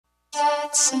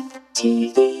Synth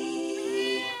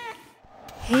TV.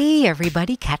 Hey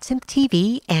everybody, Synth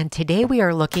TV, and today we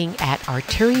are looking at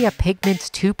Arturia Pigments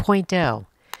 2.0.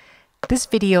 This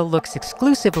video looks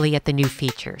exclusively at the new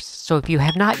features, so if you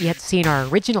have not yet seen our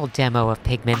original demo of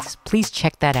Pigments, please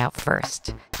check that out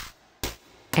first.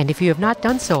 And if you have not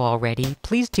done so already,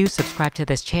 please do subscribe to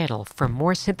this channel for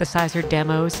more synthesizer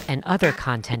demos and other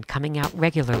content coming out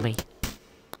regularly.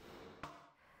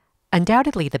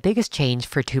 Undoubtedly, the biggest change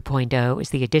for 2.0 is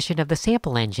the addition of the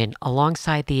sample engine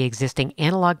alongside the existing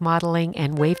analog modeling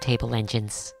and wavetable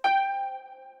engines.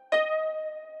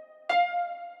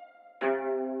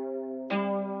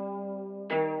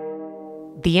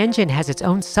 The engine has its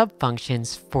own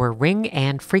sub-functions for ring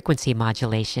and frequency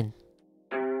modulation.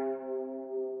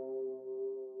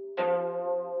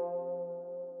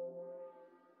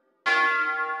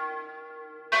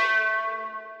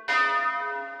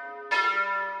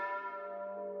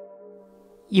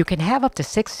 You can have up to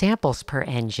 6 samples per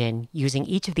engine using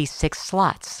each of these 6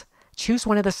 slots. Choose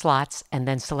one of the slots and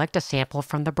then select a sample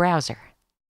from the browser.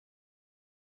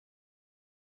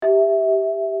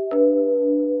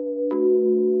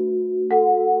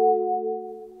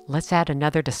 Let's add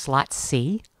another to slot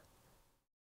C.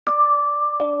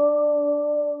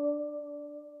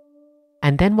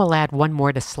 And then we'll add one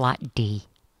more to slot D.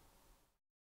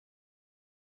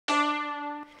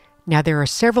 Now there are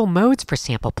several modes for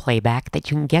sample playback that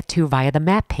you can get to via the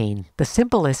map pane. The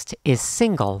simplest is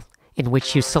single, in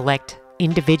which you select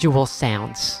individual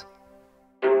sounds.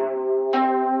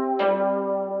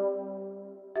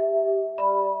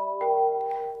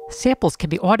 Samples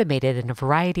can be automated in a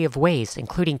variety of ways,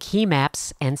 including key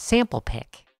maps and sample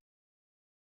pick.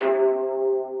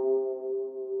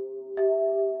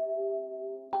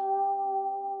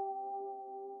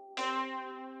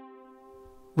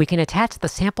 We can attach the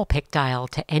sample pick dial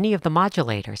to any of the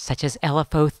modulators, such as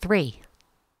LFO3.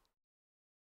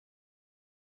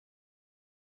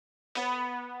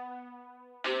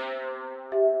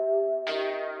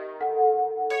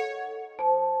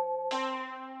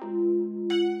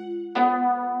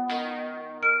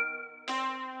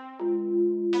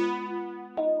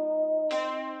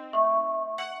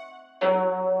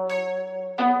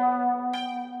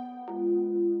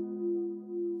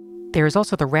 There is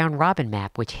also the round-robin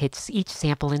map, which hits each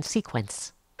sample in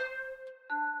sequence.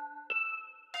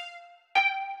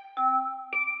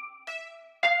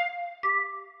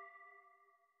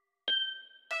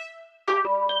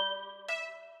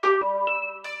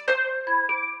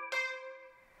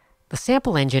 The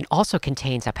sample engine also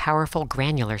contains a powerful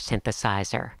granular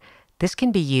synthesizer. This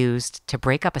can be used to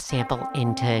break up a sample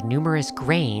into numerous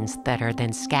grains that are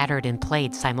then scattered and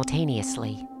played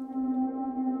simultaneously.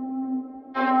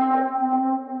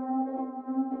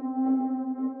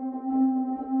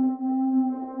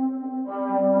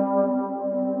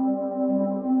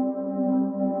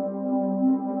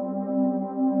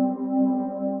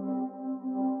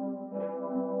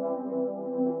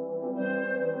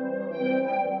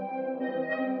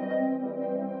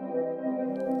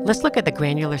 Let's look at the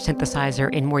granular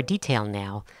synthesizer in more detail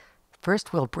now.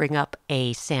 First, we'll bring up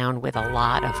a sound with a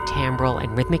lot of timbral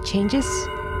and rhythmic changes.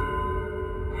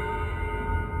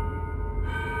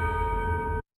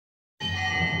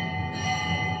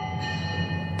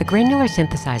 The granular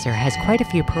synthesizer has quite a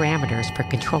few parameters for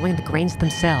controlling the grains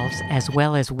themselves, as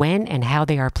well as when and how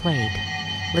they are played.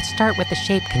 Let's start with the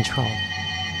shape control.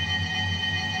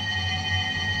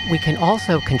 We can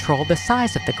also control the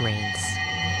size of the grains.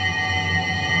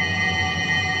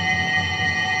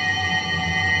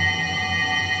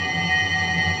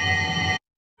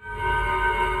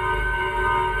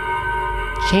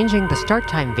 Changing the start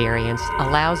time variance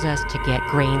allows us to get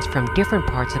grains from different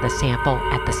parts of the sample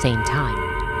at the same time.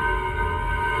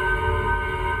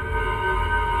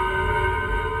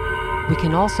 We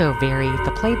can also vary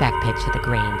the playback pitch of the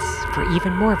grains for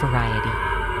even more variety.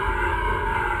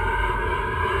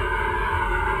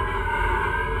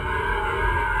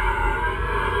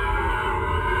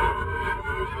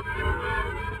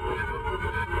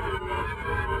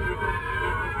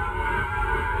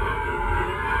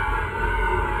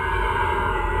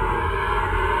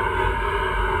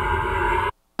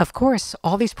 Of course,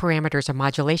 all these parameters are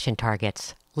modulation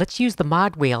targets. Let's use the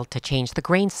mod wheel to change the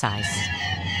grain size.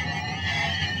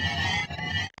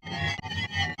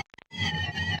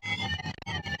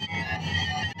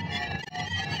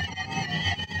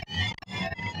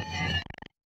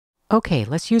 Okay,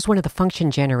 let's use one of the function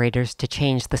generators to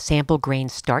change the sample grain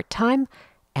start time,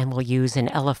 and we'll use an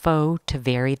LFO to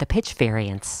vary the pitch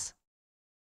variance.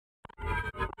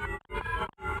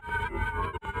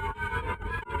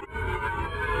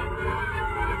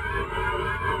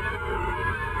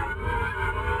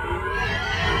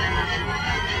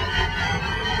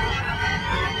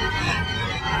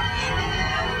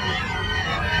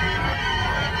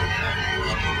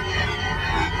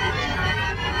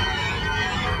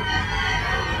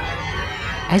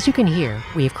 As you can hear,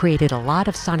 we have created a lot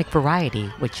of sonic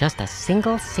variety with just a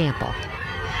single sample.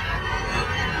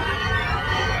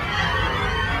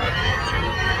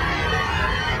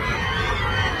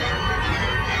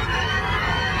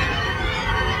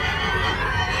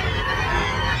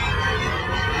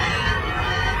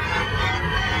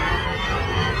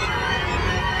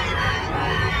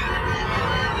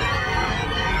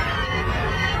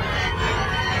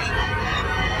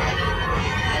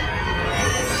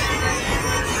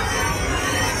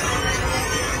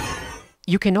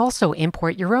 You can also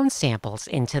import your own samples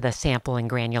into the Sample and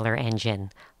Granular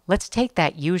Engine. Let's take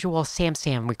that usual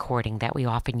SamSam recording that we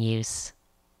often use,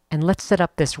 and let's set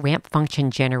up this ramp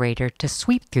function generator to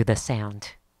sweep through the sound.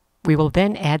 We will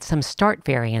then add some start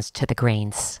variance to the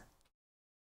grains.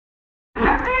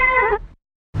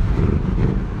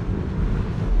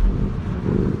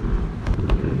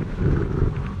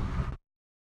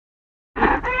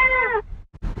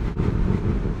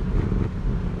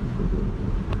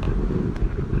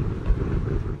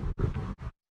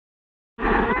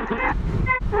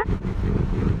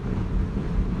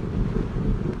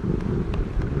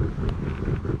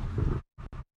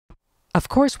 Of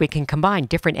course, we can combine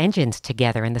different engines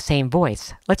together in the same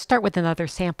voice. Let's start with another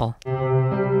sample.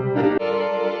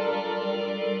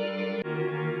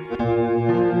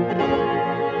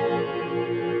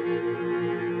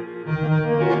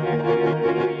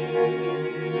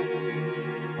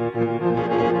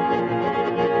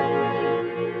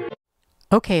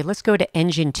 Okay, let's go to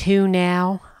Engine 2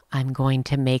 now. I'm going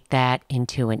to make that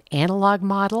into an analog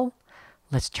model.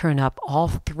 Let's turn up all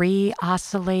 3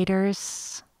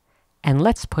 oscillators. And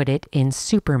let's put it in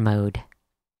super mode.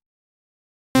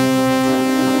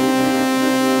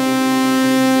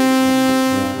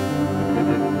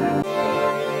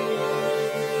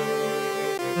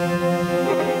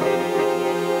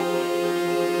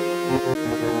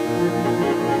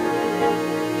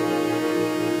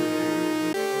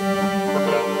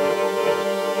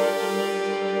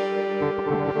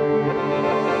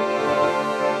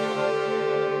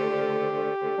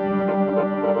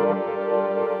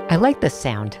 I like this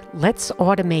sound. Let's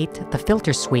automate the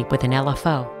filter sweep with an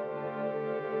LFO.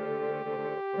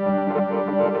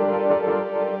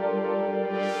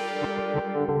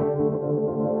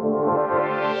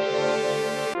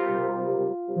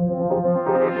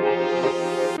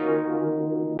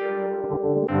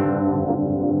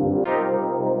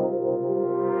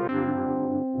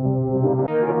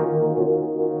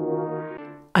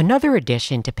 Another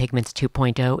addition to Pigments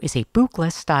 2.0 is a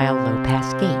Buchla-style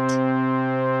low-pass gate.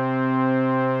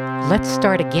 Let's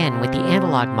start again with the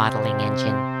analog modeling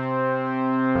engine.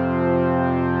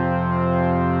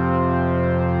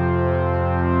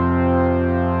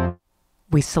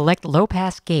 We select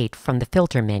low-pass gate from the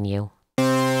filter menu.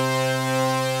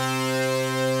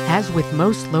 As with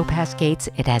most low-pass gates,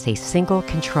 it has a single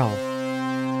control.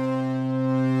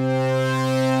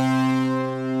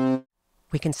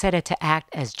 We can set it to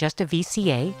act as just a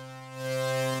VCA,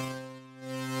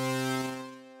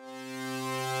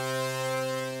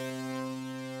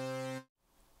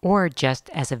 or just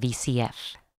as a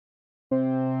VCF.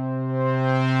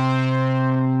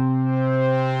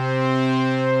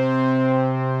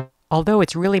 Although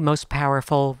it's really most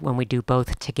powerful when we do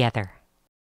both together.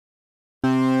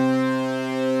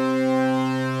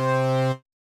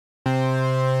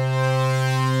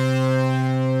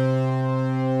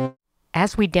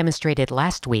 As we demonstrated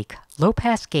last week,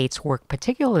 low-pass gates work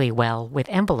particularly well with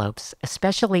envelopes,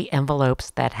 especially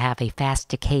envelopes that have a fast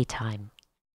decay time.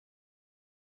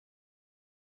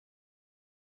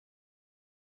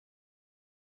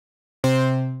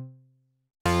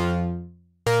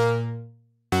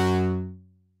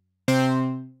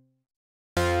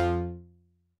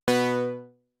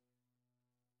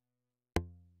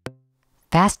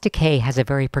 Fast decay has a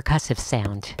very percussive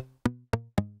sound.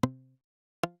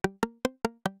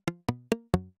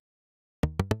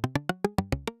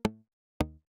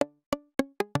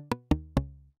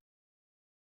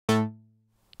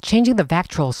 Changing the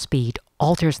Vactrol speed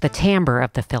alters the timbre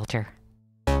of the filter.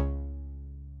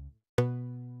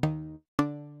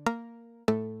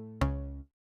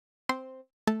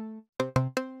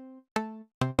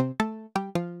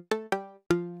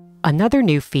 Another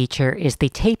new feature is the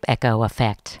tape echo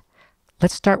effect.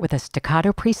 Let's start with a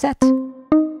staccato preset.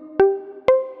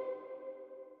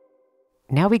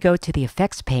 Now we go to the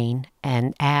effects pane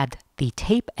and add the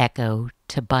tape echo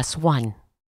to bus 1.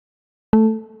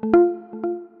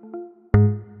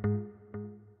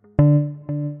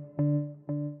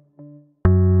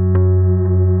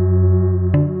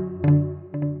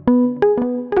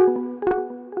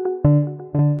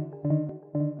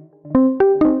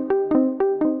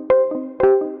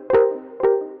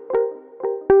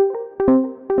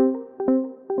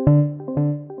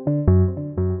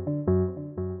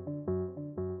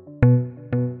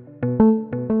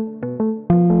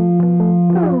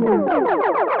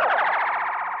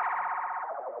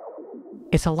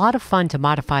 It's a lot of fun to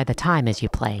modify the time as you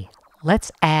play.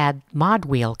 Let's add mod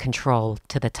wheel control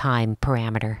to the time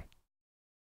parameter.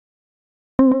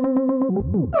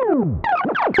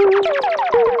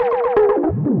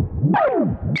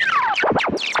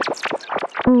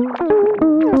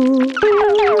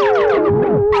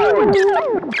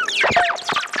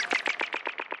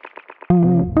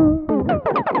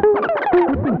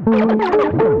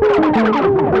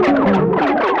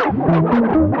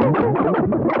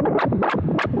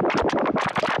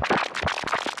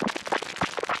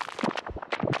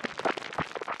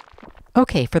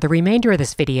 Okay, for the remainder of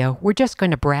this video, we're just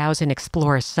going to browse and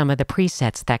explore some of the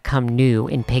presets that come new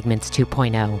in Pigments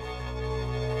 2.0.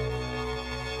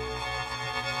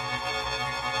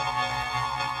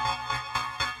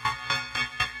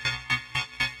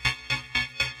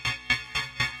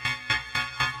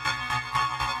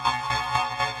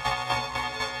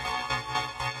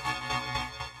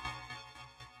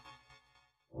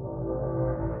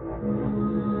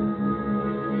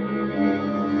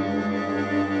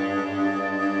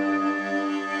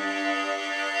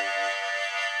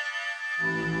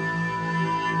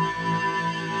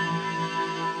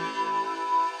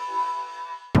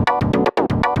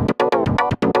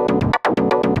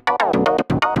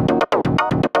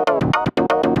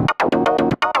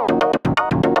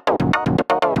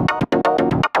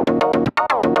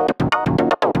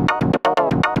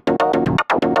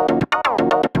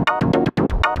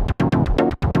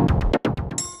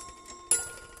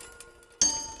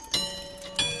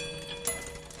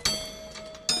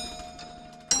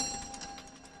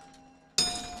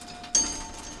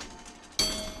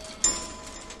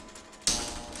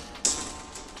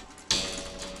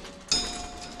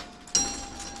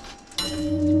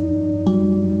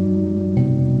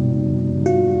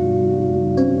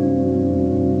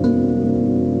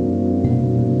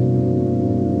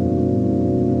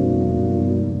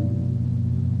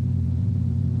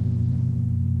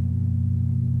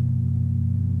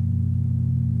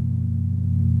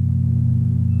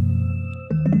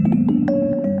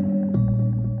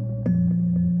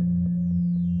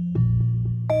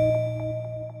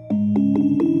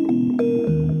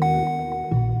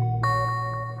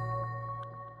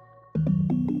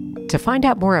 To find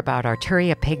out more about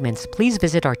Arturia Pigments, please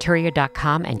visit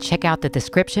arturia.com and check out the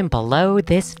description below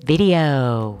this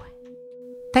video.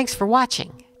 Thanks for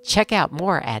watching. Check out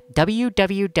more at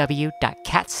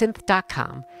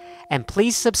www.catsynth.com and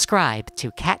please subscribe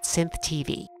to CatSynth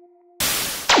TV.